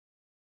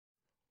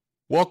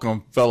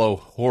Welcome, fellow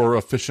horror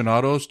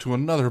aficionados, to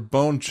another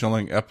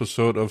bone-chilling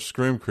episode of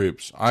Scream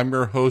Creeps. I'm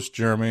your host,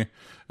 Jeremy,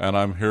 and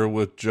I'm here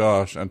with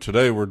Josh, and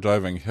today we're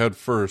diving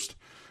headfirst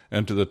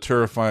into the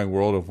terrifying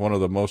world of one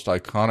of the most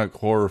iconic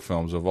horror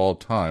films of all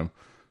time,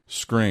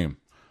 Scream.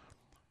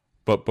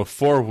 But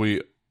before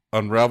we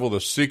unravel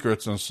the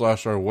secrets and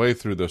slash our way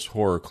through this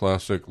horror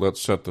classic, let's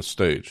set the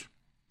stage.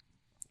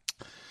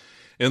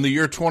 In the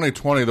year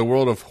 2020, the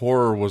world of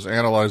horror was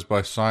analyzed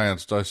by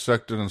science,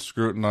 dissected and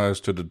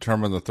scrutinized to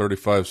determine the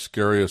 35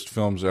 scariest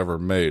films ever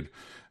made.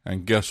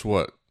 And guess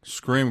what?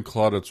 Scream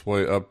clawed its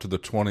way up to the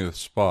 20th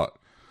spot,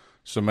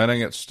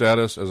 cementing its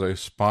status as a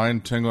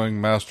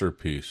spine-tingling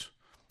masterpiece.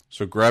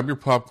 So grab your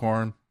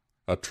popcorn,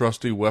 a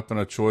trusty weapon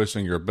of choice,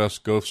 and your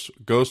best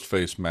ghost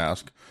face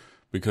mask,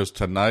 because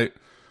tonight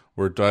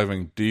we're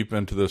diving deep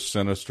into this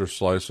sinister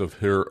slice of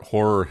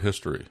horror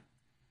history.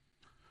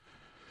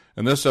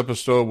 In this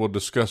episode, we'll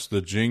discuss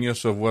the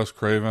genius of Wes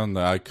Craven,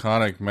 the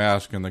iconic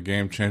mask, and the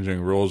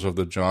game-changing rules of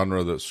the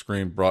genre that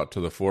Scream brought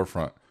to the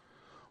forefront.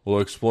 We'll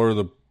explore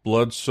the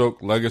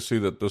blood-soaked legacy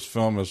that this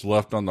film has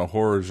left on the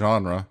horror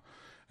genre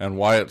and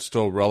why it's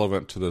still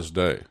relevant to this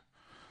day.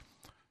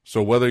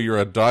 So whether you're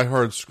a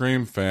diehard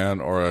Scream fan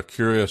or a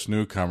curious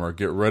newcomer,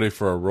 get ready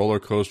for a roller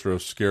coaster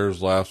of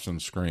scares, laughs, and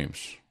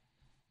screams.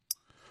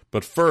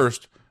 But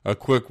first, a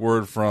quick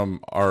word from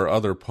our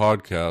other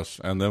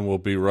podcasts, and then we'll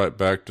be right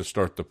back to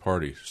start the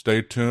party.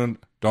 Stay tuned,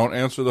 don't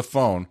answer the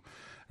phone,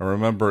 and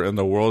remember, in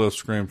the world of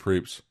Scream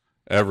Creeps,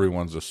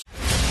 everyone's a...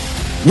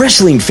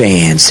 Wrestling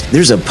fans,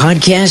 there's a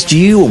podcast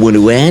you want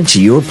to add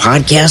to your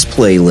podcast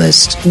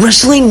playlist.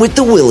 Wrestling with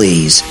the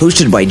Willies,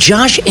 hosted by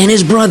Josh and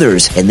his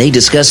brothers, and they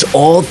discuss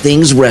all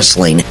things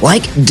wrestling,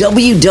 like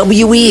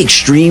WWE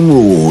Extreme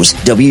Rules,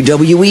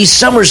 WWE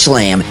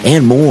SummerSlam,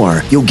 and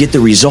more. You'll get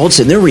the results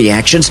and their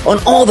reactions on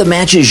all the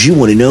matches you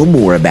want to know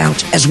more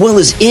about, as well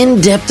as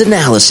in-depth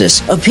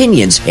analysis,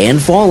 opinions,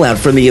 and fallout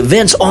from the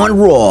events on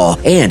Raw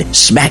and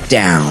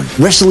SmackDown.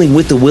 Wrestling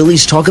with the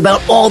Willies talk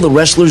about all the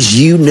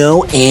wrestlers you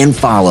know and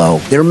follow,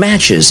 their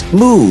matches,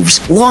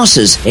 moves,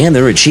 losses, and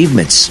their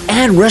achievements.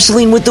 Add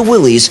Wrestling with the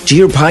Willies to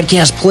your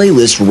podcast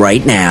playlist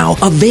right now.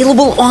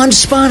 Available on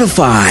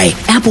Spotify,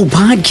 Apple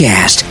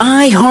Podcast,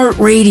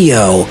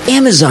 iHeartRadio,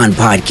 Amazon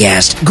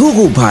Podcast,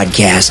 Google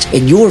Podcast,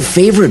 and your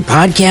favorite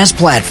podcast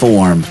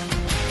platform.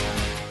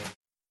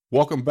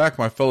 Welcome back,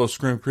 my fellow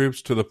Scream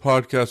Creeps, to the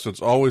podcast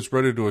that's always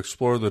ready to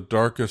explore the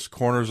darkest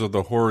corners of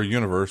the horror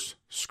universe.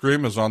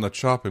 Scream is on the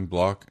chopping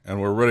block, and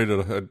we're ready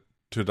to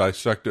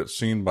dissect it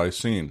scene by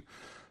scene.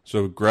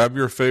 So grab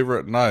your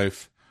favorite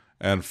knife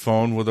and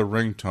phone with a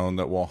ringtone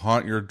that will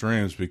haunt your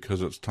dreams,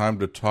 because it's time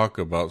to talk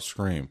about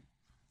Scream.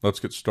 Let's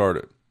get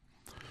started.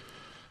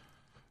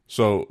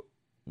 So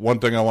one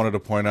thing I wanted to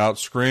point out,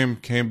 Scream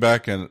came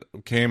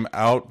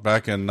out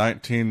back in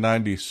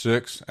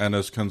 1996 and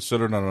is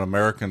considered an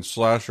American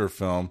slasher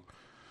film.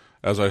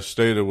 As I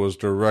stated, was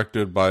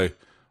directed by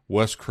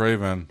Wes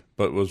Craven,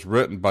 but was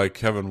written by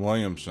Kevin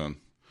Williamson.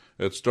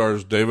 It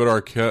stars David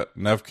Arquette,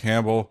 Neve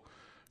Campbell,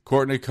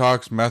 Courtney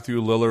Cox,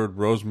 Matthew Lillard,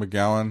 Rose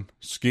McGowan,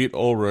 Skeet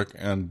Ulrich,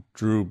 and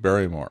Drew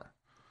Barrymore.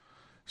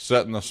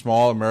 Set in the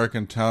small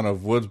American town of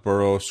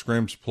Woodsboro,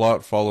 Scream's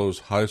plot follows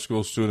high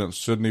school student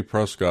Sidney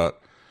Prescott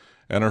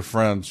and her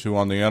friends, who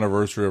on the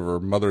anniversary of her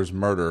mother's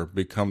murder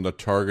become the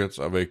targets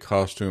of a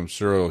costumed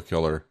serial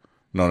killer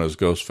known as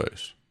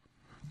Ghostface.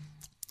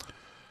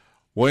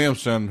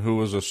 Williamson, who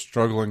was a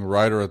struggling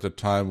writer at the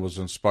time, was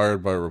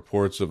inspired by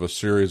reports of a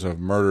series of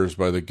murders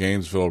by the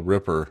Gainesville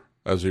Ripper,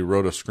 as he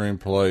wrote a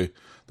screenplay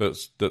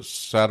that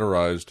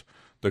satirized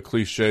the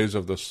clichés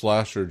of the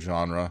slasher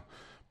genre,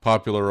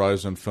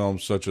 popularized in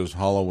films such as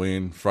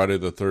Halloween, Friday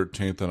the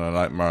 13th, and A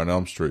Nightmare on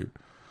Elm Street.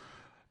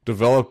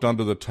 Developed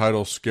under the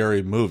title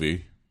Scary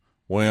Movie,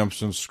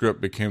 Williamson's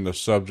script became the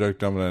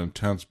subject of an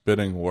intense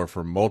bidding war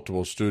for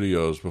multiple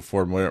studios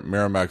before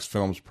Miramax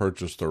Films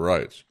purchased the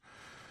rights.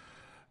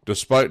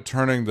 Despite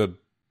turning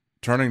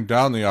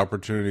down the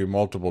opportunity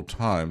multiple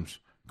times,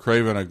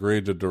 Craven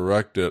agreed to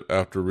direct it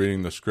after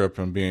reading the script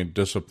and being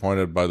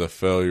disappointed by the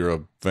failure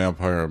of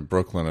Vampire in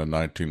Brooklyn in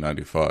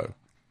 1995.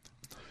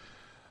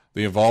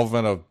 The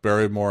involvement of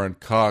Barrymore and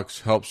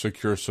Cox helped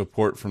secure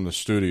support from the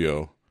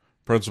studio.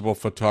 Principal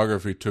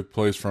photography took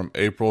place from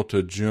April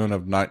to June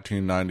of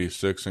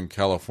 1996 in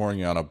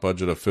California on a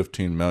budget of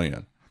 $15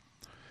 million.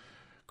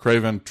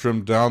 Craven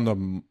trimmed down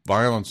the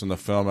violence in the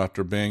film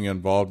after being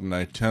involved in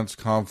a tense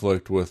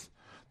conflict with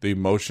the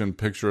Motion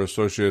Picture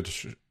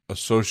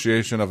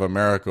Association of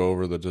America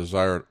over the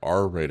desired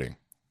R rating.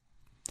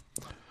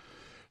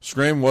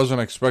 Scream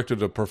wasn't expected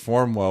to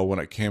perform well when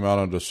it came out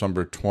on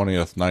December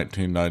 20th,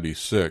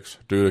 1996,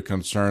 due to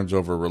concerns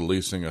over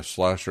releasing a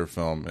slasher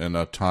film in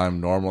a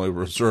time normally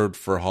reserved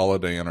for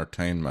holiday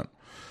entertainment.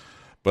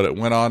 But it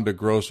went on to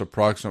gross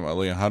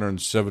approximately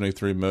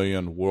 $173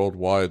 million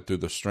worldwide through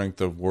the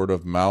strength of word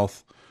of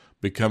mouth,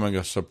 becoming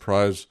a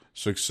surprise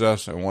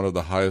success and one of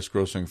the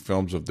highest-grossing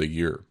films of the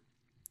year.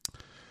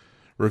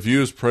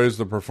 Reviews praised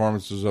the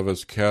performances of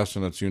its cast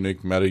and its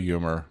unique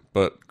meta-humor,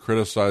 but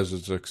criticized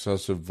its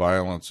excessive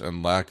violence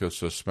and lack of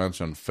suspense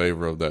in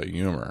favor of that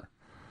humor.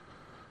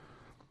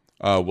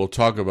 We'll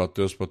talk about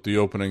this, but the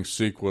opening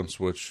sequence,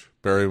 which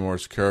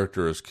Barrymore's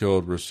character is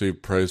killed,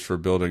 received praise for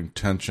building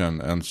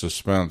tension and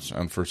suspense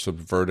and for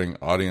subverting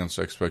audience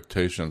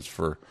expectations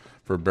for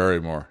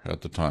Barrymore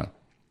at the time.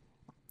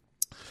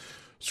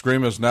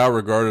 Scream is now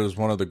regarded as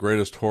one of the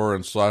greatest horror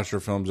and slasher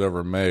films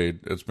ever made.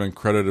 It's been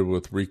credited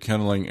with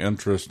rekindling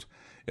interest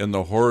in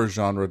the horror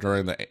genre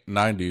during the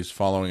 90s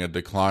following a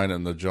decline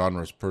in the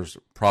genre's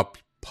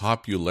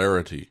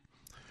popularity.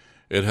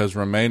 It has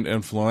remained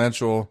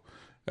influential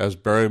as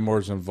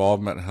Barrymore's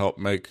involvement helped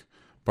make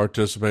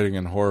participating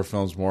in horror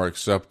films more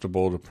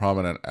acceptable to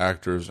prominent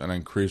actors and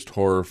increased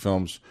horror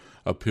films'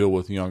 appeal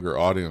with younger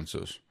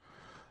audiences.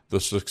 The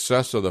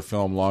success of the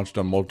film launched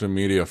a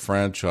multimedia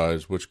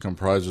franchise which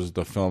comprises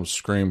the films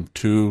Scream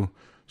 2,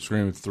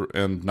 Scream 3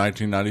 in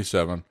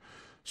 1997,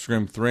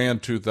 Scream 3 in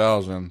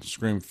 2000,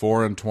 Scream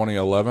 4 in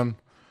 2011,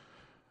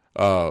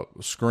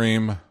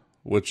 Scream,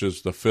 which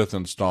is the fifth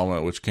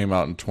installment, which came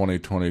out in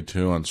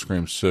 2022, and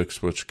Scream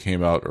 6, which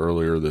came out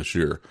earlier this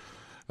year,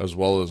 as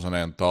well as an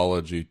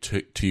anthology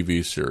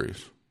TV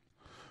series.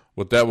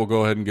 With that, we'll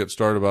go ahead and get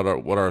started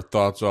about what our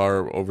thoughts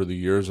are over the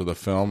years of the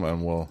film,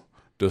 and we'll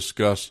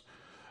discuss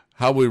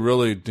how we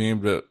really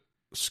deemed it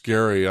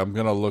scary. I'm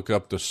going to look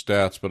up the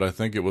stats, but I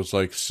think it was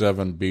like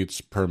 7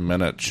 beats per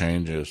minute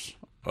changes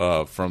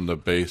from the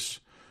base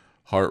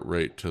heart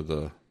rate to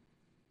the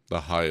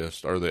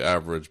highest, or the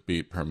average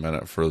beat per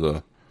minute for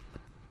the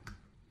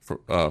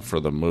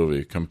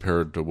movie,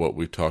 compared to what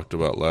we talked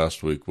about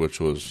last week, which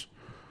was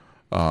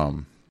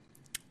The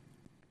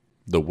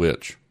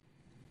Witch.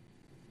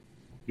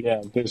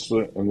 Yeah, this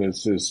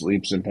is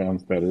leaps and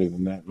bounds better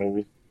than that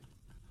movie.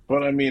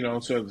 But I mean,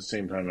 also at the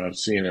same time, I've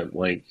seen it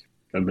like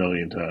a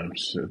million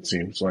times, it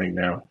seems like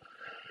now.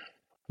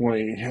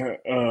 Like,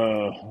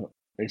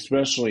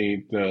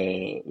 especially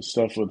the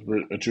stuff with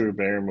Drew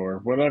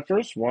Barrymore. When I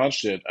first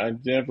watched it, I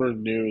never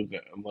knew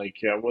that, like,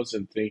 I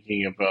wasn't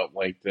thinking about,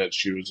 like, that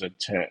she was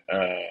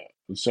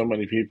so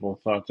many people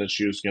thought that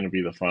she was going to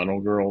be the final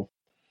girl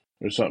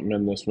or something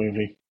in this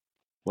movie.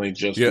 Like,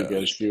 just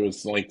because she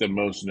was, like, the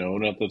most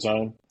known at the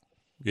time.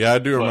 Yeah, I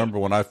do remember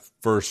when I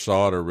first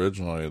saw it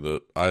originally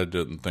that I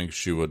didn't think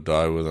she would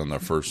die within the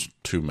first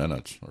 2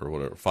 minutes or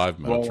whatever, 5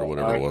 minutes or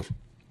whatever it was.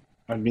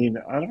 I mean,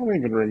 I don't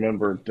even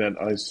remember that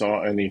I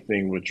saw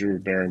anything with Drew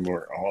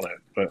Barrymore on it,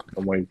 but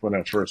like when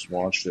I first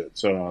watched it,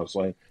 so I was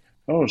like,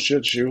 "Oh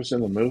shit, she was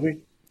in the movie."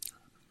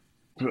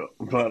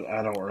 But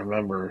I don't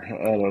remember.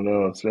 I don't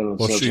know. It's been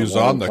such a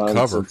long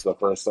time since the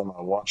first time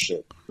I watched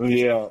it.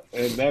 Yeah,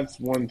 and that's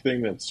one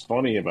thing that's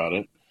funny about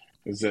it,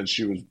 is that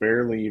she was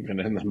barely even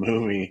in the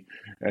movie,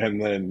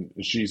 and then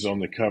she's on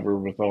the cover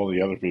with all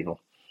the other people.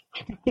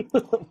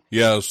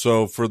 Yeah,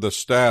 so for the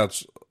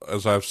stats,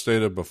 as I've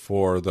stated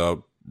before,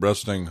 the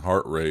resting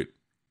heart rate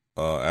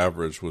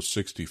average was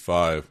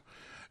 65,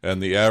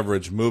 and the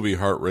average movie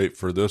heart rate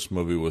for this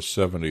movie was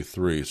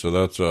 73. So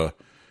that's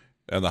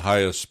and the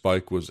highest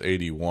spike was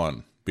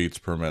 81 beats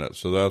per minute.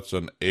 So that's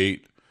an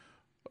 8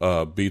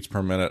 beats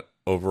per minute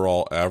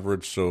overall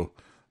average. So,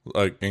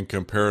 like, in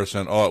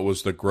comparison, it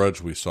was The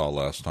Grudge we saw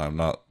last time,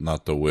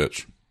 not The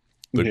Witch.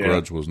 The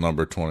Grudge was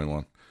number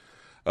 21.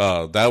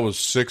 That was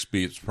 6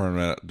 beats per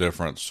minute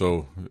difference.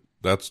 So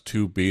that's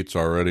 2 beats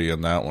already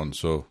in that one.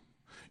 So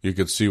you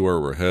could see where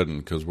we're heading,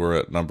 because we're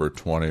at number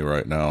 20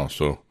 right now.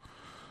 So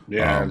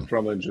yeah, it's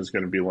probably just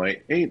going to be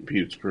like 8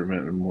 beats per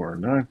minute or more,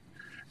 9.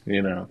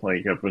 You know,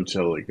 like up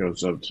until it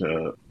goes up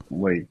to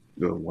like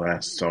the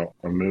last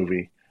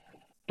movie.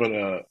 But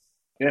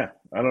yeah,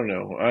 I don't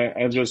know.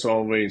 I just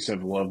always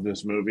have loved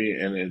this movie,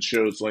 and it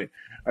shows, like,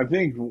 I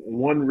think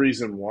one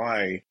reason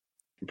why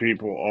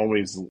people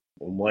always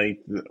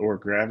liked or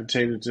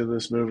gravitated to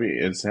this movie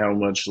is how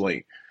much,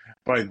 like,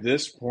 by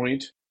this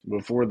point,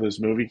 before this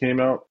movie came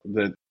out,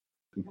 that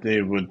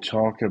they would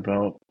talk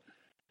about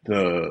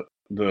the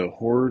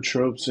horror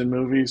tropes in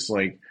movies,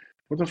 like,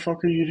 what the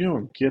fuck are you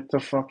doing? Get the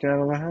fuck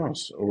out of the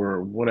house,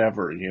 or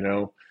whatever, you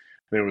know?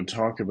 They would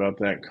talk about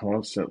that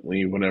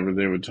constantly whenever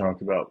they would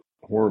talk about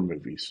horror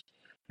movies.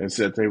 It's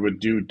that they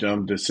would do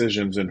dumb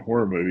decisions in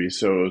horror movies,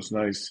 so it was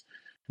nice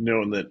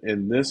knowing that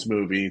in this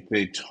movie,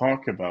 they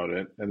talk about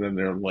it, and then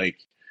they're like,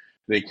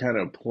 they kind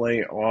of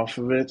play off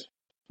of it.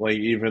 Like,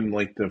 even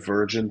like the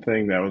virgin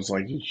thing, that was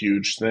like a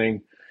huge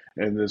thing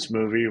in this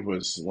movie,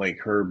 was like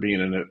her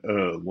being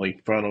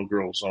like final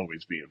girls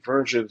always being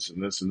virgins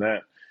and this and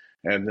that.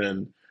 And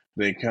then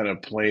they kind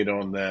of played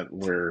on that,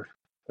 where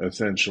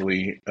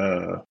essentially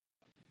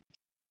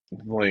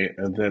like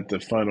that the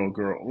final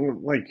girl,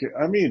 like,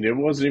 I mean, it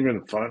wasn't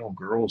even final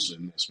girls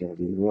in this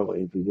movie,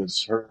 really,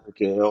 because her,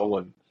 Gail,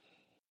 and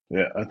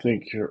yeah, I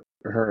think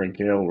her and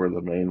Gail were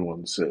the main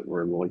ones that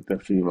were like the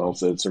females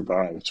that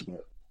survived,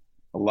 but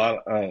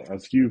a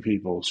few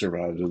people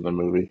survived in the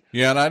movie.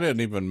 Yeah, and I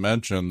didn't even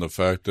mention the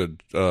fact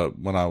that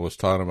when I was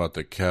talking about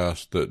the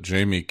cast, that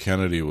Jamie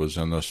Kennedy was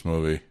in this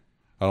movie.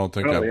 I don't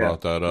think I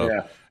brought that up.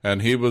 Yeah.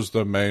 And he was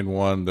the main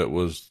one that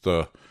was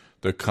the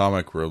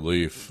comic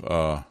relief.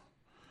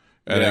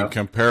 In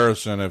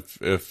comparison,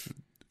 if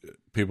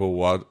people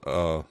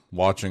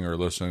watching or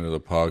listening to the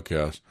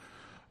podcast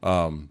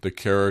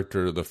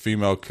the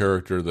female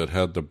character that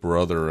had the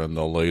brother in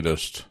the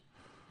latest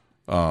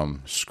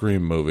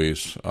Scream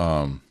movies.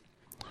 Kind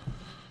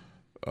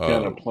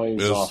of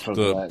plays off of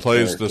that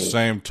plays character. the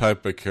same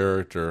type of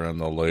character in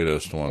the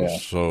latest ones. Yeah.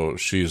 So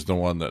she's the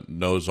one that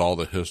knows all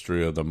the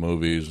history of the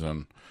movies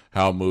and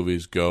how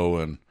movies go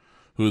and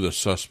who the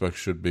suspect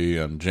should be.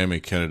 And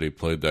Jamie Kennedy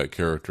played that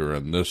character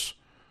in this.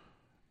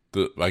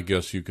 I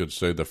guess you could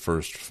say the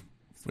first,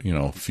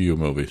 few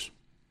movies.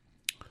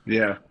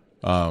 Yeah.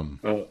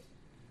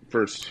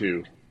 First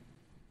two,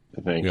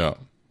 I think. Yeah.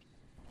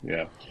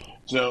 Yeah.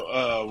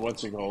 So,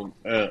 what's it called?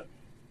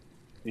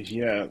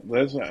 Yeah,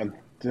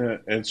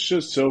 it's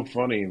just so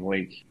funny,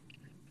 like,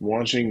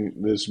 watching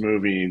this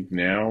movie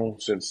now,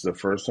 since the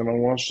first time I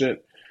watched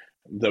it,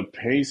 the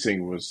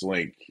pacing was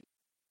like,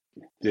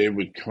 they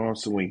would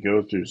constantly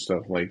go through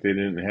stuff, like, they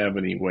didn't have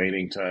any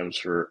waiting times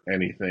for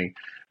anything.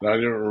 And I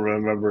don't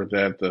remember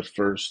that the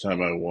first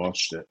time I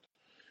watched it.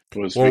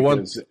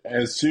 Because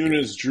as soon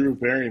as Drew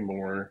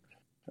Barrymore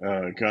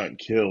got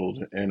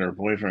killed and her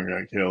boyfriend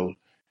got killed,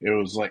 it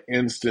was like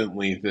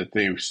instantly that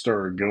they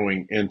started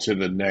going into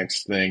the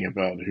next thing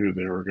about who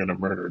they were going to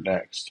murder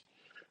next,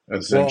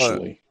 essentially.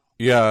 Well,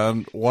 yeah,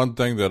 and one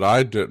thing that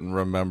I didn't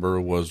remember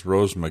was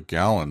Rose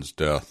McGowan's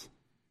death.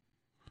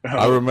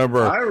 I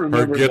remember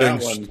her getting.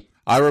 That one.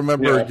 I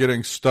remember her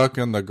getting stuck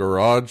in the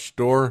garage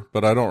door,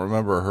 but I don't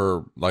remember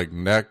her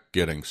neck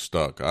getting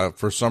stuck.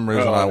 For some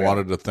reason, I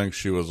wanted to think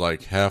she was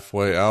like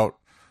halfway out,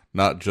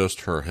 not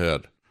just her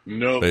head.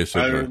 No,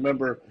 basically.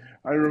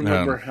 I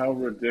remember how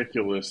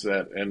ridiculous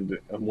that, and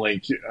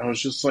like, I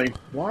was just like,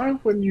 why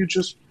wouldn't you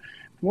just,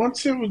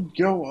 once it would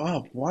go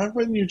up, why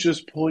wouldn't you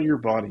just pull your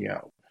body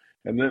out?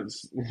 And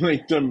that's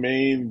like the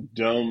main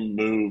dumb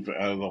move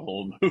out of the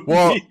whole movie.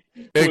 Well,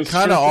 it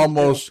kind of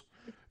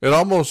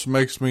almost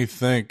makes me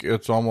think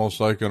it's almost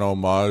like an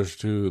homage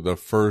to the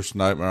first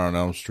Nightmare on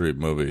Elm Street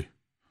movie.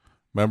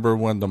 Remember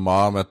when the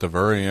mom at the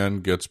very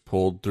end gets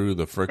pulled through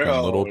the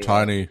freaking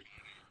tiny...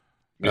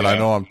 And I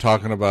know I'm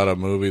talking about a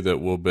movie that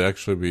we'll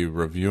actually be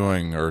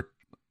reviewing or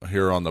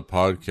here on the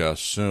podcast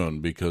soon,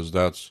 because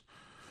that's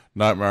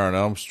Nightmare on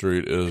Elm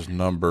Street is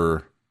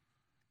number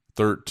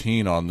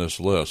 13 on this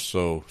list.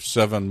 So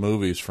 7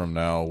 movies from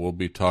now, we'll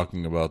be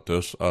talking about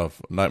this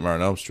of Nightmare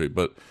on Elm Street.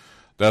 But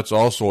that's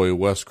also a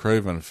Wes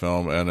Craven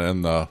film, and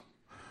in the,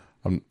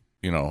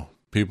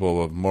 people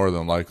have more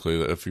than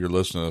likely, if you're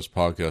listening to this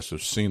podcast,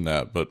 have seen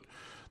that. But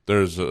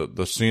there's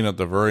the scene at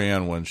the very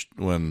end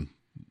when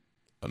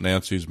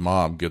Nancy's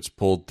mom gets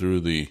pulled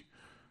through the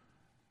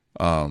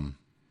window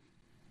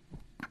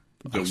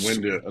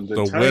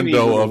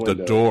of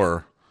the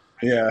door.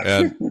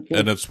 Yeah.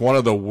 and it's one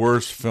of the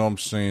worst film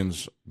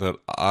scenes that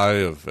I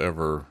have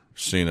ever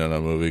seen in a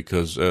movie,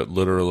 because it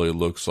literally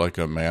looks like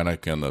a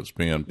mannequin that's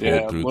being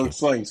pulled through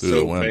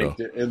the window.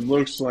 Fake. It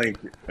looks like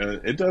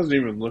it doesn't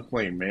even look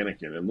like a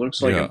mannequin. It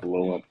looks like a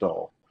blow up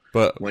doll.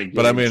 But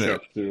I mean,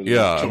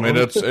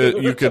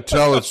 you could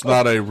tell it's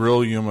not a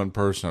real human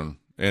person.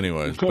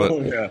 Anyways,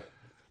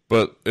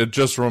 but it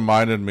just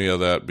reminded me of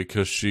that,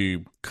 because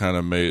she kind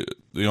of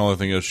the only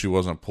thing is she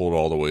wasn't pulled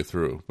all the way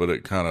through, but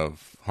it kind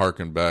of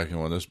harkened back.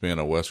 And when this being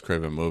a Wes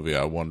Craven movie,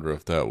 I wonder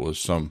if that was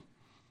some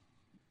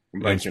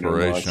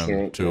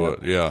inspiration to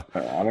it. Yeah.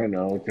 I don't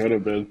know. It could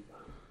have been.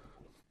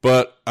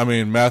 But, I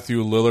mean,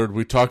 Matthew Lillard,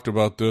 we talked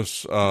about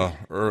this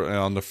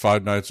on the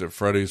Five Nights at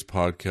Freddy's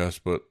podcast,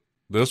 but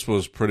this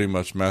was pretty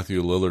much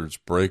Matthew Lillard's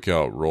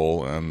breakout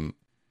role, and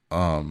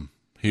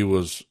he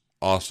was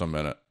awesome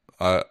in it.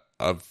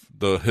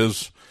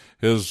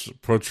 His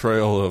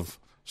portrayal of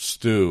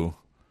Stu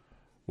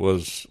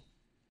was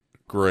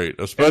great,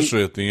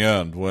 especially at the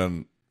end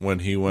when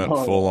he went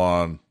full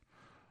on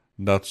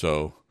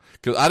nutso.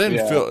 Because I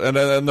didn't feel,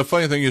 and the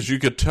funny thing is, you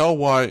could tell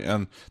why,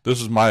 and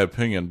this is my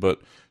opinion,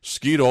 but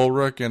Skeet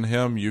Ulrich and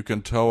him, you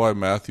can tell why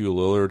Matthew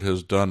Lillard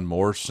has done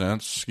more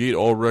since. Skeet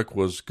Ulrich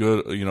was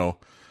good,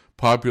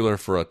 popular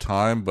for a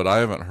time, but I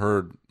haven't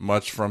heard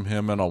much from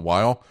him in a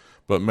while.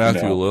 But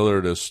Matthew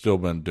Lillard has still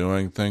been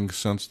doing things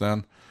since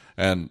then.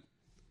 And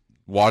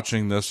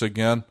watching this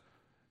again,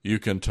 you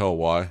can tell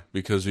why.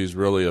 Because he's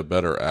really a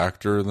better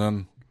actor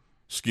than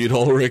Skeet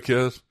Ulrich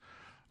is.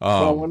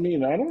 Well, I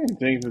mean, I don't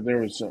think that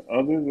there was,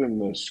 other than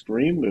the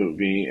Scream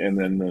movie and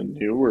then the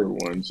newer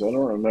ones, I don't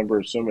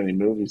remember so many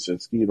movies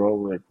that Skeet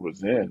Ulrich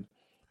was in.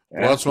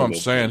 Well, that's what I'm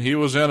saying. He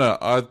was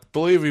I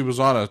believe he was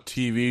on a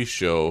TV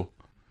show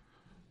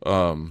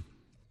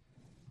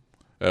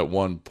at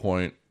one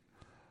point.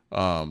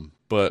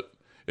 But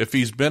if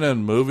he's been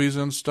in movies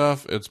and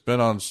stuff, it's been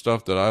on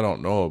stuff that I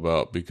don't know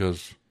about,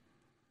 because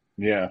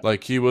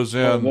like he was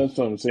in. Well, that's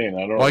what I'm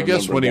saying. I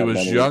guess when he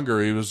was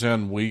younger, he was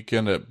in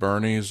Weekend at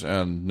Bernie's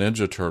and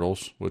Ninja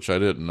Turtles, which I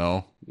didn't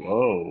know.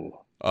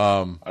 Whoa.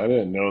 I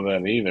didn't know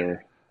that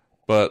either.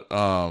 But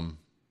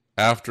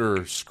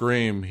after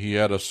Scream, he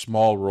had a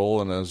small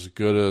role in As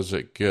Good as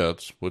It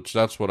Gets, which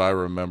that's what I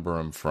remember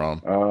him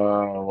from.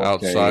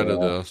 Outside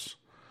of this.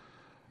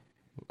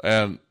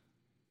 And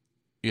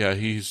yeah,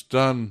 he's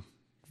done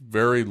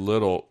very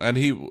little. And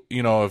he,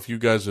 if you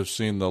guys have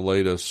seen the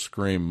latest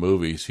Scream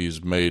movies,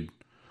 he's made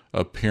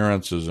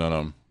appearances in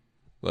them,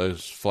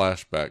 those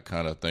flashback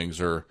kind of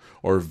things, or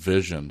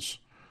visions,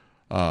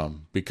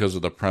 because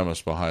of the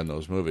premise behind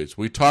those movies.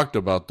 We talked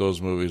about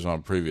those movies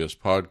on previous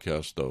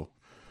podcasts, though.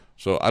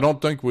 So I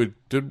don't think we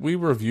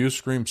review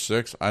Scream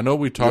 6? I know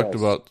we talked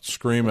about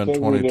Scream in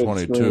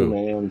 2022. Scream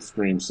and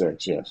Scream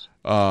 6, yes.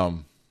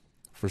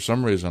 For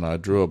some reason, I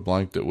drew a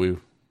blank that we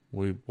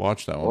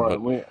watched that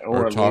one,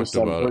 or talked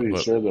about it. I'm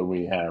pretty sure that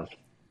we have.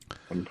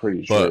 I'm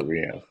pretty sure we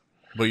have.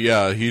 But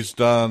yeah, he's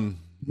done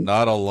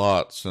not a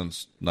lot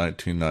since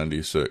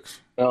 1996.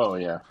 Oh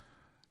yeah,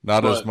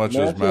 not as much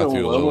as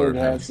Matthew Lillard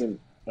hasn't.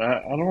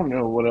 I don't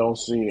know what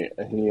else he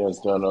has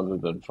done other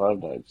than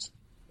Five Nights.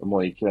 I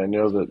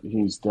know that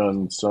he's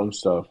done some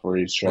stuff where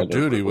he's tried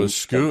to. Dude, he was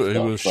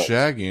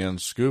Shaggy and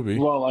Scooby.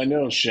 Well, I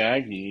know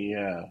Shaggy.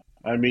 Yeah,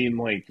 I mean,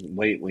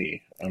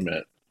 lately, I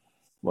meant.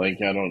 I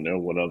don't know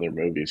what other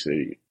movies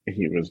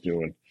he was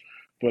doing,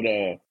 but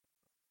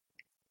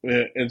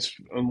it's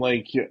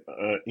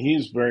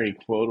he's very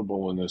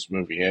quotable in this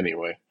movie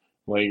anyway.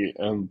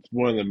 One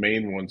of the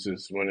main ones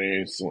is when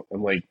he's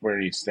where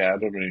he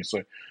stabbed him and he's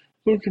like,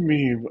 "Look at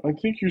me! I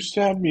think you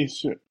stabbed me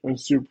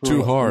super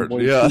too hard,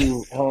 yeah,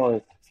 too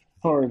hard."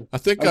 I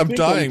think I'm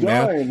dying,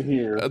 man.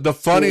 Here. The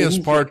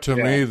funniest part to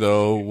me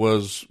though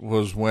was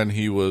when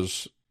he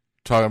was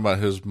talking about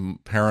his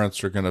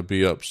parents are going to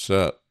be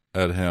upset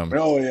at him.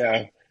 Oh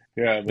yeah,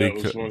 that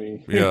was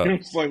funny. Yeah, it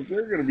was like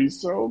they're gonna be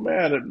so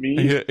mad at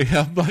me.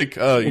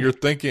 Yeah, you're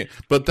thinking,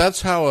 but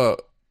that's how a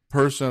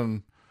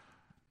person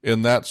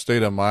in that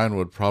state of mind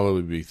would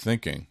probably be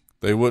thinking.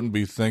 They wouldn't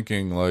be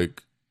thinking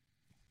like.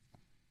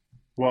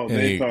 Well,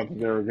 they thought that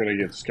they were gonna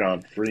get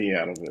scot-free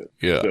out of it.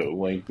 Yeah,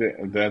 so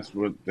that's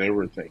what they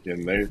were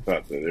thinking. They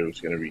thought that it was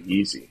gonna be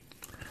easy.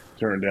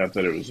 Turned out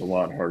that it was a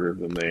lot harder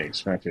than they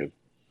expected.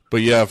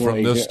 But yeah,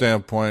 from this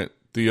standpoint,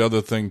 the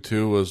other thing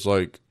too was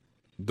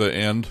the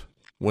end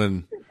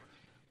when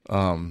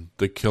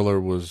the killer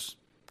was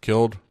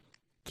killed.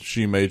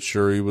 She made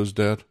sure he was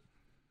dead.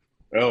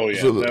 Oh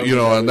yeah,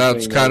 so, and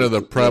that's kind of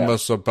the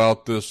premise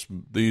about this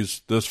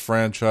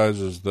franchise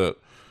is that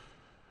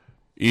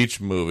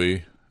each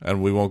movie,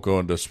 and we won't go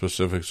into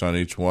specifics on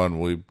each one.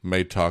 We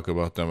may talk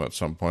about them at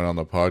some point on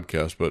the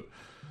podcast, but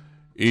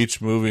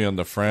each movie in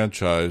the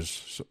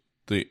franchise,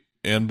 the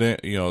ending,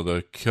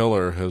 the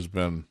killer has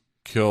been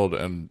killed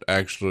and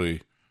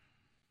actually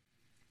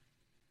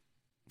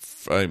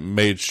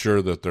made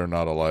sure that they're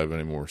not alive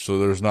anymore. So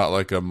there's not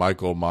like a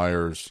Michael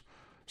Myers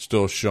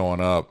still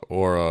showing up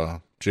or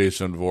a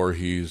Jason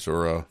Voorhees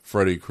or a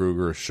Freddy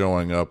Krueger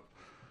showing up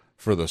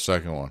for the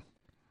second one.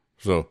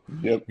 So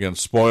again,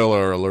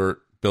 spoiler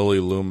alert, Billy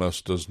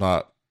Loomis does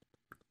not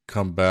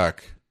come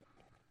back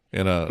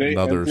in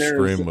another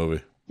Scream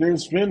movie.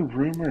 There's been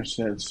rumors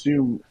that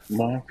Sue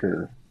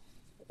Mocker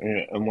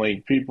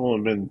and people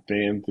have been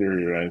fan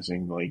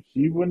theorizing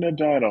he wouldn't have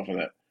died off of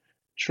that.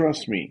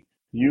 Trust me,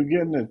 you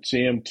getting a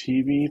damn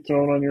TV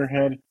thrown on your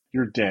head,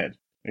 you're dead.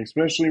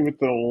 Especially with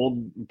the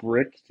old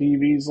brick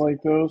TVs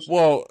like those.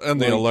 Well, and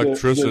the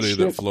electricity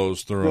that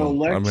flows through them.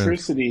 The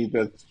electricity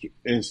that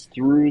is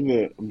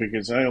through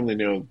because I only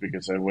know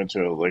because I went to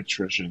an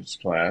electrician's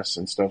class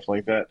and stuff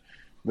like that,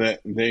 that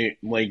they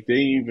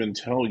even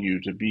tell you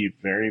to be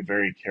very,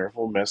 very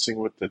careful messing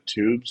with the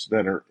tubes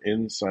that are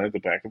inside the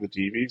back of the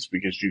TVs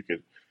because you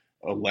could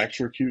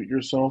electrocute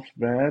yourself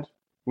bad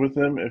with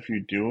them if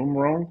you do them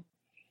wrong.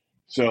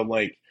 So,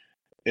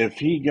 if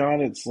he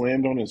got it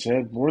slammed on his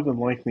head, more than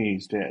likely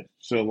he's dead.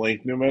 So,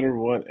 no matter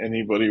what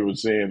anybody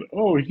was saying,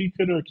 oh, he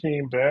could have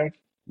came back.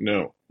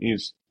 No,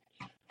 he's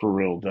for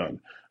real done.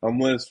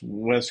 Unless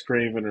Wes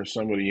Craven or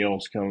somebody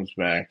else comes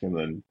back and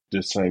then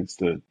decides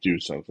to do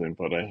something,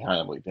 but I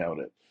highly doubt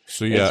it.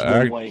 So,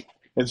 yeah.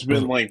 It's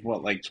been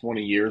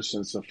 20 years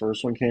since the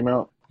first one came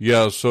out?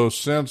 Yeah, so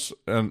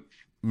and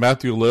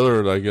Matthew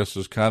Lillard, I guess,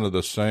 is kind of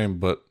the same,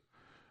 but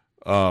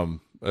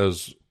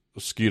as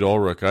Skeet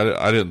Ulrich,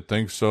 I didn't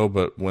think so,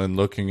 but when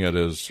looking at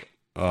his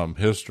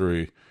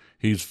history,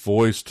 he's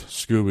voiced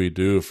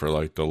Scooby-Doo for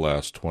the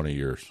last 20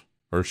 years,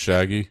 or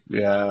Shaggy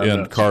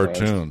in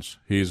cartoons.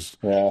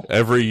 Surprised.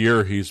 Every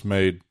year he's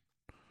made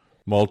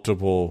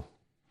multiple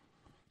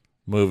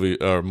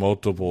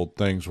multiple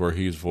things where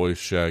he's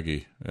voiced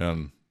Shaggy,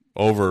 and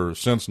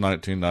since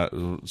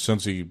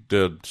he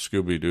did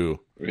Scooby-Doo,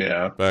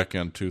 back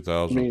in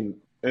 2000. I mean,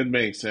 it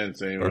makes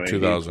sense anyway. Or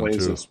 2002.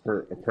 He plays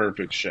a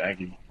perfect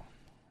Shaggy.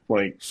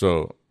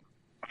 So,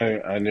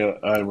 I know.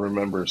 I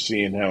remember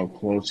seeing how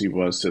close he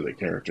was to the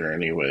character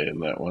anyway in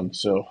that one.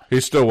 So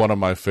he's still one of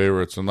my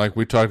favorites, and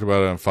we talked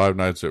about it in Five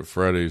Nights at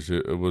Freddy's.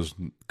 It was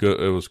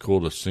good. It was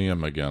cool to see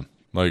him again.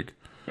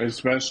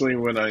 Especially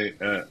when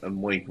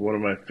one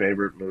of my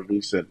favorite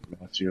movies that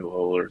Matthew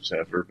Lillard's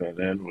ever been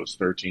in was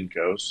 13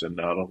 Ghosts, and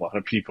not a lot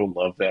of people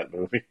love that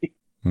movie.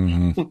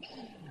 Mm-hmm.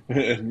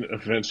 And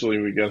eventually,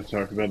 we got to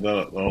talk about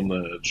that on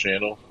the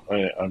channel.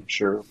 I'm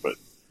sure, but.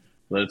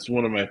 That's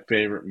one of my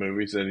favorite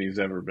movies that he's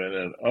ever been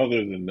in. Other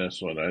than this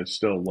one, I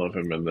still love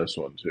him in this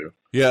one too.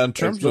 Yeah, in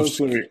terms of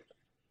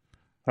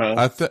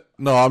Huh?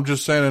 No, I'm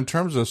just saying in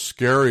terms of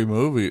scary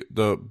movie,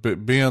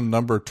 being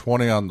number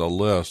 20 on the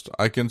list,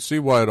 I can see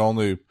why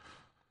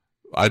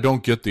I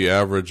don't get the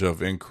average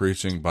of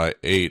increasing by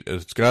 8.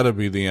 It's got to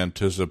be the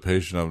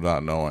anticipation of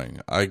not knowing.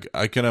 I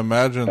can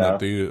imagine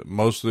that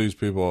most of these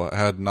people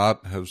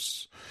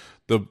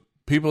the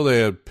people they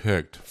had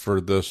picked for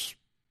this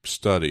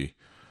study,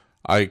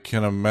 I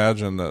can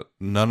imagine that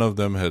none of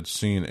them had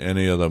seen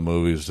any of the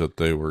movies that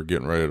they were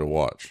getting ready to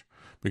watch.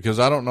 Because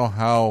I don't know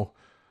how,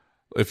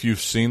 if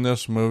you've seen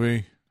this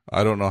movie,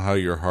 I don't know how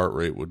your heart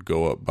rate would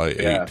go up by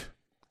 8.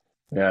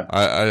 Yeah.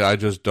 I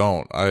just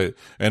don't.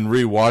 And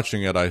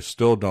rewatching it, I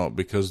still don't,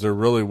 because there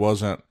really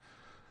wasn't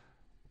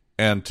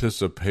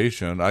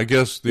anticipation. I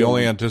guess the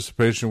only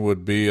anticipation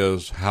would be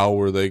as how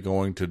were they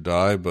going to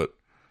die, but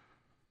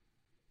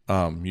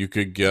you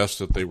could guess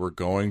that they were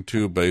going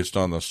to based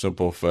on the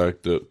simple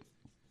fact that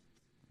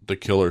the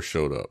killer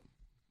showed up.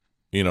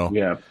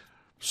 Yeah.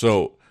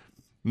 So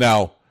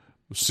now,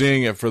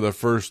 seeing it for the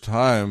first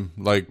time,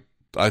 like,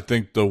 I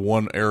think the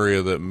one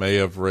area that may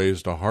have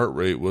raised a heart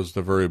rate was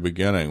the very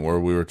beginning, where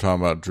we were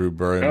talking about Drew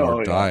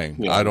Barrymore dying.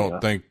 Yeah, I don't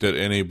think that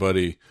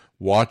anybody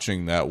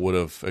watching that would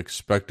have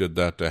expected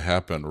that to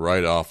happen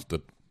right off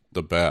the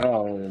bat.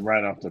 Oh,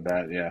 right off the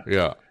bat, yeah.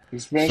 Yeah.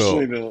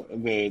 Especially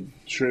the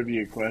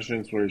trivia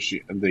questions where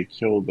they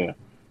killed the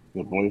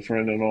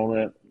boyfriend and all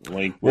that.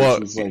 Like,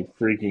 she's like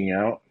freaking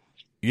out.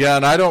 Yeah,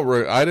 and I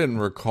didn't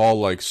recall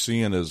like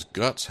seeing his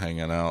guts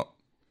hanging out.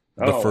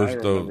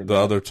 The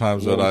other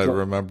times that I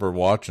remember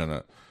watching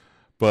it.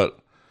 But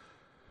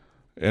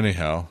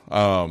anyhow,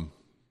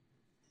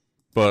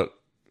 but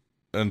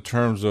in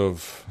terms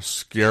of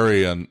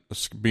scary and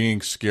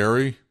being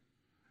scary,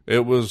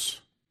 it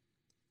was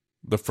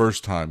the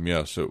first time.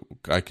 Yes,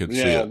 I could see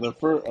it. Yeah,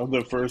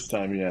 the first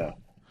time, yeah.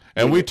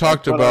 And we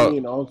talked about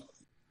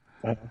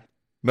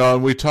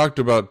and we talked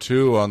about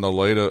too on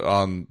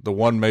the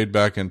one made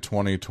back in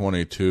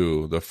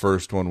 2022, the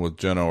first one with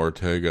Jenna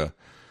Ortega,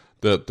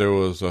 that there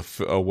was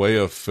a way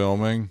of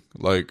filming,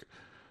 like,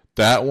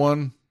 that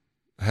one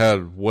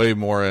had way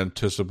more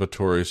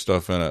anticipatory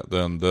stuff in it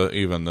than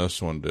even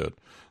this one did.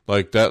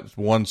 Like, that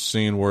one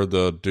scene where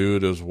the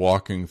dude is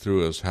walking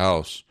through his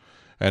house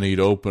and he'd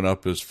open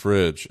up his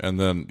fridge, and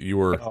then you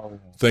were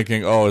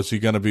thinking, oh, is he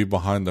going to be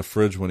behind the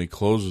fridge when he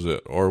closes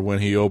it, or when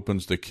he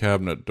opens the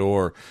cabinet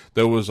door?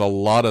 There was a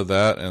lot of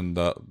that in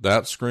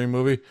that Scream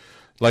movie.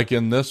 Like,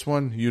 in this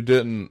one,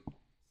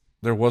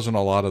 there wasn't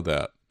a lot of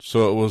that.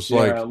 So it was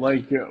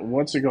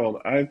what's it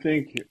called? I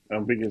think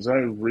because I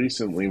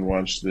recently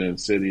watched the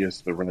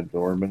Insidious, the Red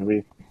Door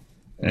movie,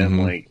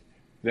 and like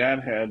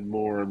that had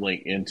more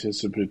like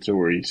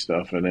anticipatory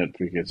stuff in it,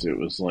 because it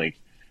was like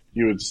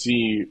you would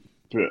see,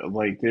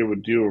 like, they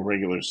would do a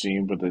regular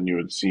scene, but then you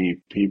would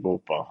see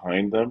people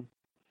behind them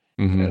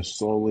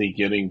slowly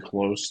getting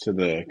close to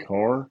the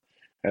car,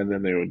 and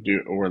then they would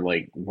or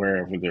like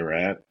wherever they're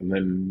at, and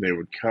then they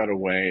would cut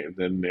away, and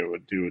then they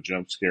would do a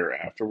jump scare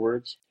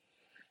afterwards.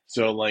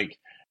 So, like,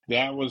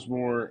 that was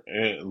more,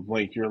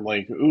 like, you're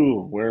like,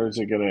 ooh, where is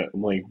it gonna,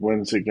 like,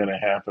 when's it gonna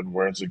happen?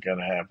 Where's it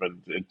gonna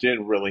happen? It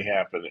didn't really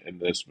happen in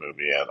this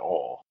movie at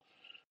all.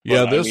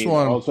 Yeah, but, this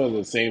one... Also, at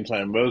the same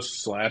time,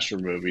 most slasher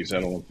movies, I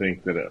don't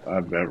think that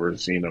I've ever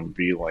seen them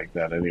be like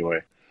that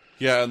anyway.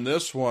 Yeah, and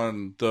this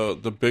one,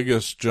 the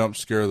biggest jump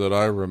scare that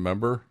I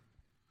remember,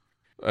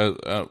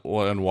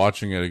 and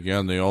watching it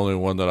again, the only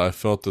one that I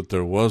felt that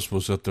there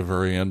was at the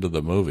very end of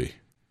the movie.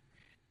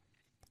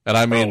 And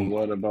I mean,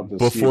 what about the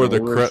before the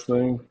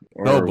thing?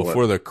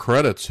 Before the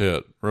credits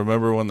hit.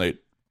 Remember when they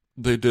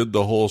did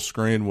the whole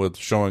screen with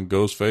showing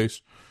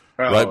Ghostface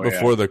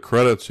before the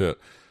credits hit?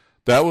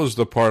 That was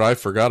the part I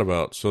forgot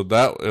about. So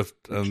that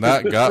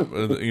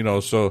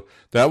got so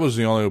that was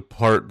the only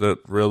part that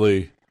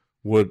really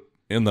would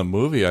in the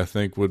movie, I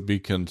think, would be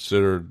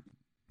considered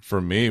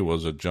for me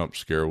was a jump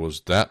scare,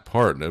 was that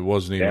part, and it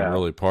wasn't even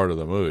really part of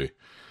the movie.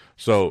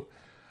 So,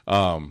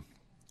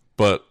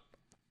 but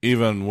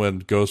even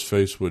when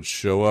Ghostface would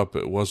show up,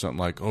 it wasn't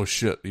like, oh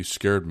shit, he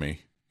scared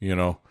me,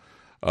 It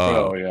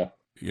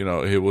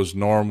was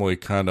normally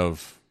kind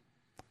of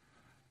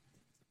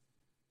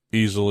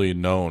easily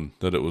known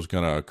that it was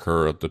going to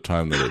occur at the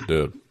time that it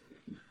did.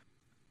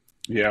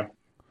 Yeah.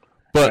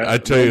 But I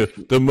tell you,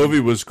 the movie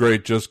was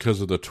great just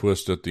because of the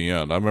twist at the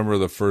end. I remember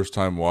the first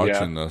time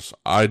watching this,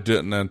 I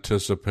didn't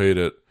anticipate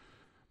it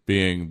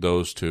being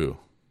those two.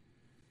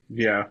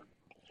 Yeah.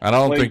 And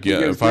I don't think,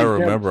 if I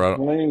remember,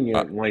 playing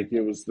it like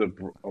it was the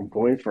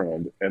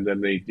boyfriend, and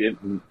then they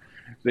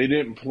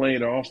didn't play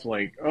it off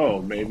like,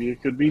 oh, maybe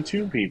it could be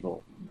two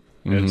people.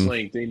 It's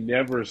like they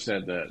never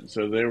said that,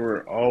 so they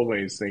were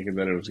always thinking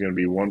that it was going to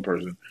be one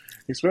person.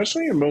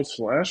 Especially in most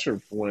slasher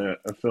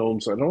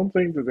films, I don't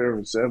think that there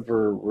was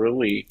ever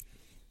really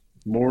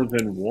more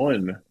than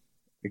one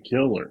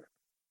killer.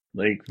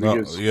 Like,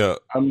 because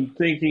I'm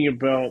thinking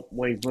about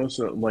like most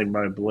of like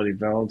My Bloody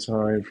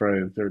Valentine,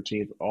 Friday the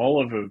 13th,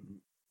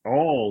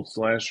 all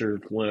slasher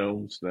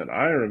films that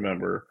I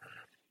remember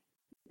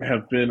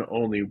have been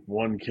only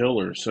one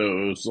killer. So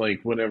it was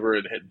like whenever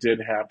it did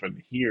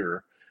happen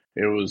here,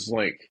 it was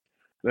like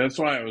That's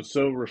why it was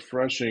so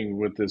refreshing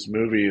with this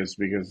movie, is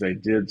because they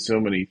did so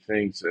many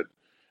things that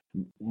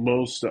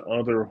most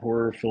other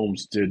horror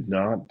films did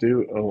not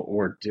do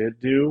or did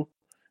do.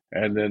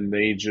 And then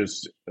they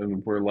just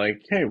were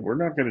like, hey, we're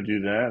not going to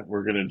do that.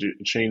 We're going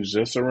to change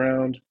this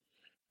around.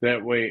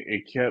 That way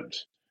it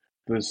kept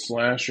the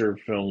slasher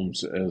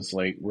films as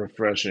like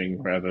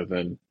refreshing rather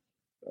than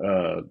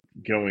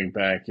going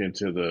back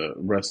into the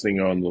resting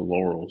on the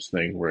laurels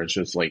thing where it's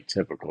just like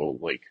typical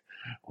like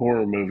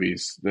horror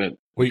movies that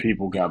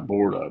people got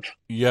bored of.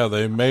 Yeah,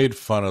 they made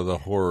fun of the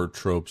horror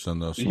tropes in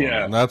this one.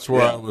 Yeah, and that's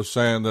where I was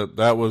saying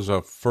that was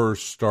a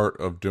first start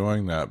of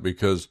doing that,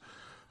 because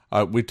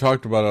we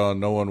talked about it on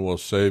No One Will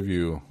Save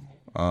You.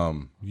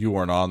 You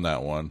weren't on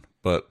that one,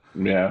 but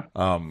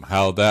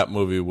how that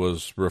movie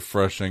was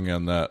refreshing,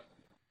 and that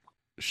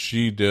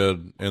she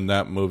did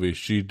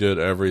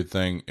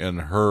everything in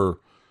her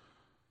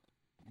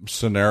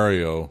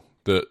scenario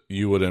that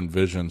you would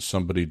envision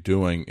somebody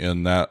doing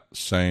in that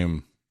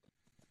same,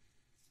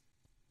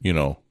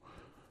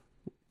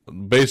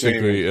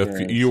 basically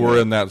if you were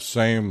in that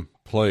same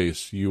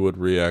place, you would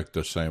react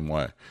the same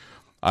way.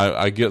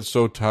 I get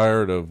so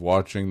tired of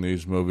watching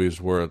these movies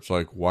where it's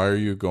like, why are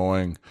you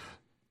going...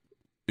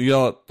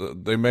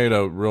 they made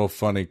a real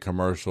funny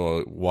commercial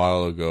a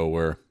while ago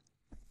where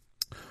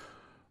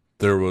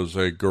there was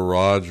a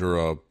garage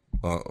or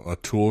a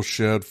tool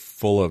shed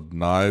full of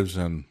knives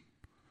and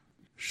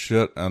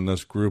shit, and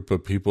this group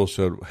of people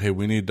said, hey,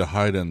 we need to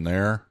hide in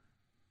there.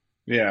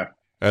 Yeah.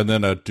 And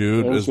then a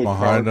dude is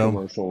behind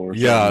them.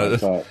 Yeah.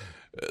 Like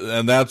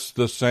and that's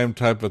the same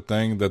type of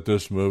thing that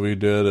this movie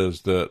did,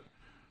 is that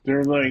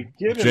they're like,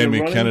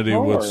 Jamie Kennedy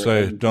would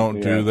say, don't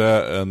do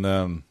that, and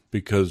then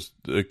because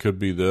it could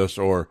be this,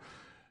 or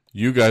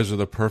you guys are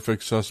the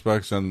perfect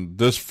suspects, and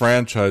this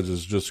franchise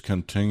has just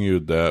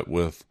continued that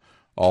with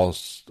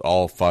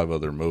all 5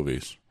 other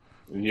movies.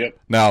 Yep.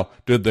 Now,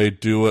 did they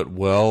do it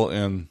well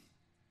in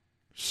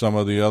some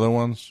of the other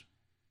ones?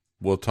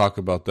 We'll talk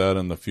about that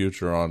in the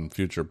future on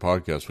future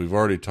podcasts. We've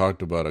already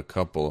talked about a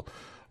couple,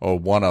 or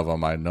one of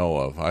them I know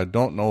of. I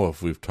don't know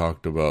if we've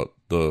talked about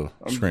the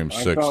Scream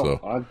 6, though.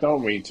 I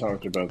thought we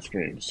talked about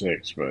Scream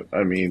 6, but,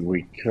 I mean,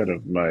 we could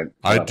have.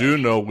 I do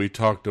know we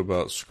talked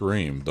about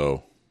Scream,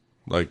 though,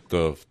 like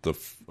the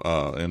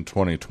in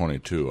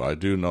 2022. I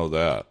do know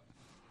that.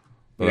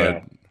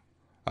 But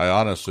I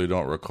honestly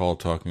don't recall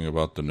talking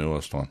about the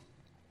newest one.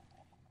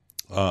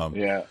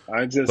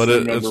 I just but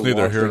it's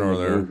neither here nor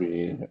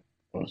there.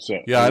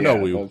 I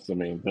know that's the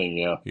main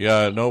thing. Yeah,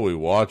 I know we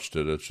watched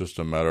it. It's just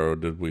a matter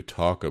of, did we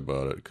talk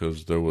about it?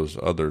 Because there was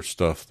other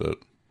stuff that.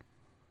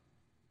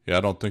 Yeah,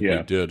 I don't think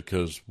we did,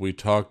 because we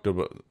talked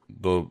about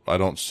I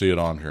don't see it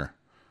on here.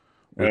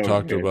 We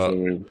talked about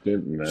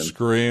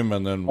Scream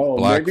and then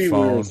Black maybe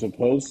Phone. We were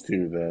supposed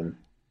to then.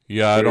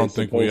 Yeah, I don't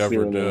think we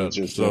ever did.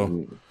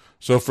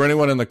 So for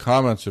anyone in the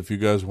comments, if you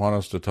guys want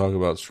us to talk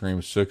about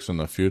Scream 6 in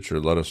the future,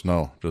 let us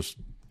know. Just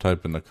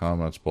type in the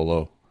comments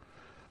below.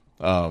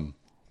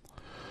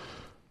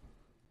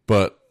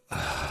 But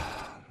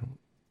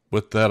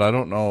with that, I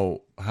don't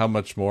know how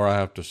much more I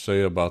have to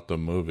say about the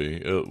movie.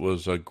 It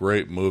was a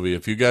great movie.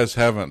 If you guys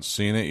haven't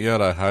seen it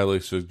yet, I highly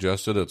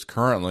suggest it. It's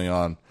currently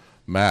on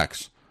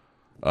Max.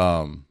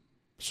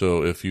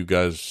 So if you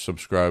guys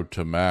subscribe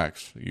to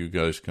Max, you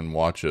guys can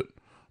watch it.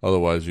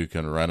 Otherwise, you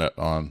can rent it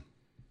on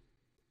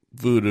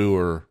Vudu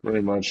or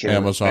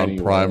Amazon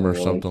Prime or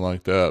something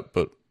like that.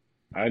 But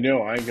I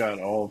know I got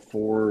all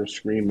 4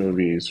 Scream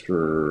movies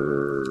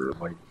for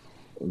like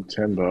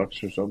 $10 or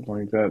something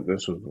like that.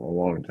 This was a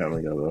long time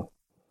ago, though.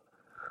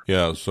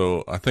 Yeah,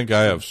 so I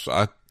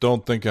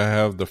don't think I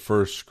have the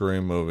first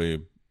Scream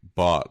movie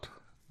bought.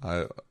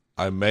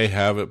 I may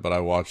have it, but I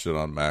watched it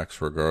on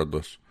Max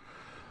regardless.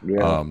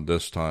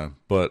 This time.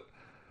 But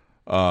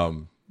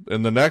in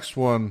the next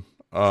one,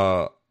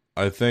 I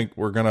think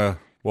we're gonna.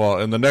 Well,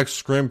 in the next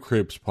Scream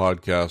Creeps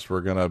podcast,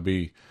 we're going to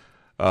be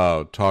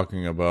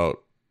talking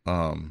about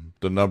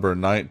the number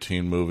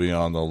 19 movie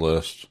on the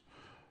list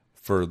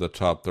for the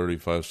top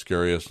 35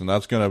 scariest, and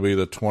that's going to be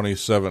the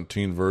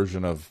 2017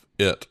 version of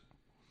It.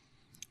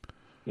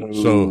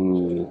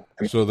 Ooh.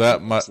 So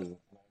that might...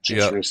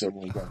 Just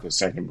recently got the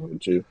second one,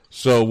 too.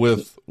 So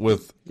with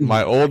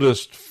my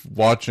oldest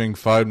watching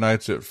Five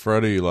Nights at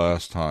Freddy's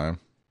last time,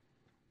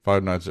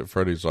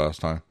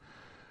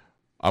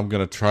 I'm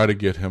going to try to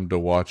get him to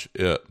watch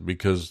It,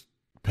 because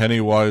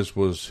Pennywise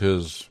was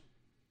his,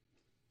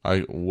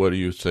 what do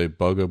you say,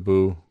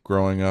 bugaboo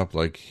growing up?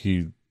 Like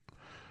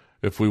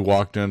if we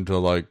walked into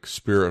like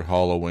Spirit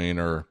Halloween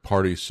or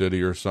Party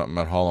City or something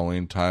at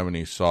Halloween time and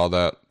he saw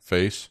that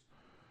face,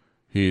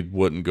 he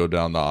wouldn't go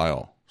down the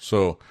aisle.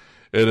 So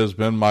it has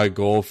been my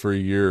goal for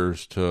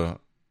years to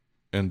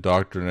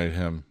indoctrinate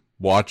him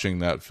watching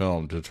that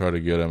film, to try to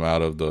get him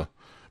out of the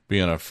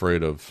being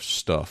afraid of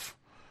stuff.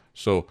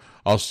 So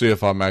I'll see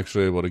if I'm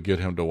actually able to get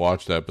him to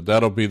watch that. But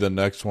that'll be the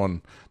next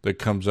one that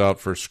comes out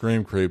for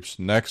Scream Creeps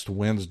next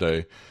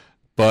Wednesday.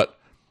 But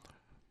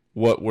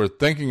what we're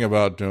thinking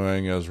about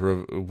doing is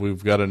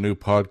we've got a new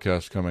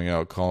podcast coming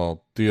out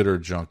called Theater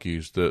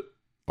Junkies that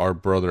our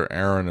brother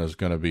Aaron is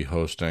going to be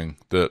hosting,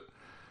 that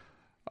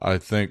I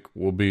think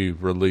we'll be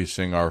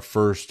releasing our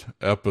first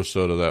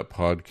episode of that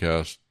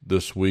podcast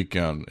this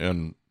weekend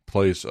in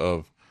place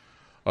of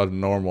a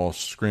normal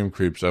Scream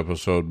Creeps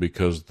episode,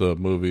 because the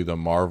movie The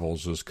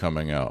Marvels is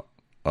coming out.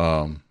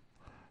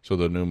 So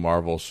the new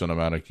Marvel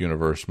Cinematic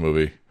Universe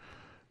movie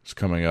is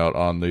coming out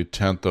on the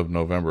 10th of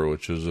November,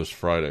 which is this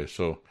Friday.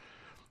 So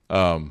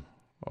I'm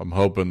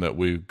hoping that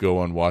we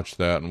go and watch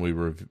that, and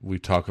we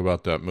talk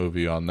about that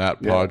movie on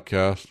that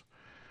podcast.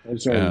 I'm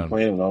certainly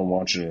planning on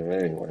watching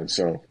it anyway,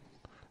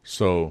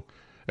 So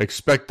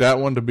expect that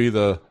one to be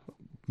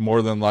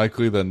more than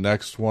likely the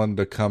next one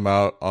to come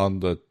out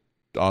on the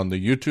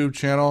YouTube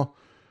channel.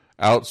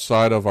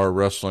 Outside of our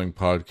wrestling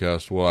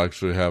podcast, we'll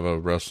actually have a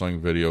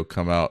wrestling video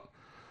come out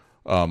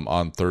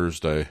on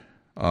Thursday,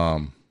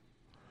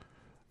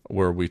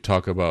 where we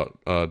talk about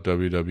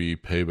WWE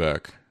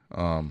Payback.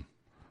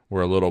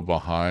 We're a little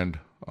behind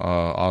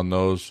on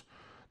those.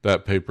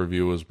 That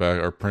pay-per-view was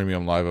back. Our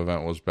premium live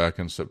event was back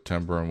in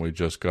September, and we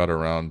just got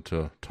around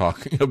to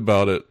talking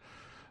about it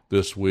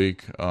this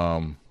week.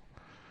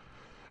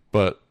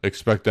 But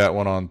expect that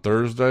one on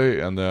Thursday,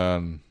 and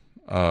then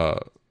our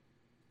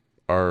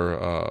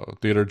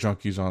Theater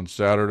Junkies on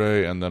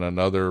Saturday, and then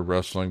another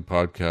wrestling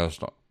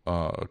podcast,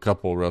 a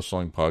couple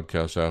wrestling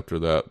podcasts after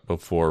that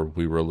before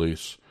we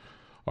release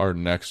our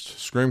next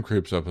Scream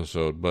Creeps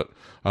episode. But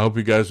I hope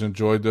you guys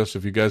enjoyed this.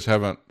 If you guys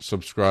haven't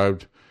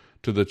subscribed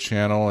to the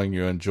channel and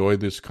you enjoyed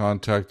this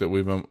content that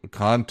we've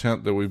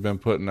been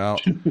putting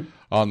out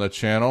on the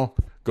channel,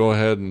 go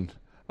ahead and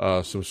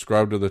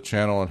subscribe to the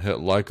channel and hit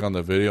like on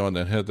the video, and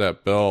then hit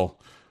that bell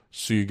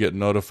so you get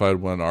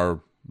notified when our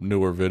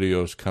newer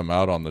videos come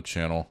out on the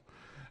channel.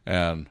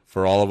 And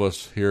for all of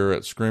us here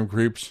at Scream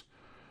Creeps,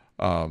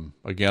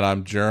 again,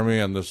 I'm Jeremy,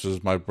 and this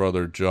is my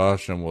brother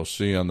Josh, and we'll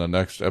see you on the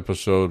next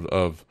episode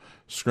of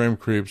Scream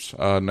Creeps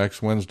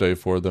next Wednesday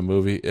for the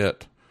movie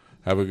It.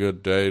 Have a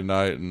good day,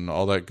 night, and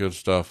all that good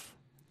stuff,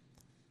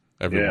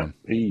 everyone.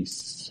 Yeah,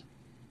 peace.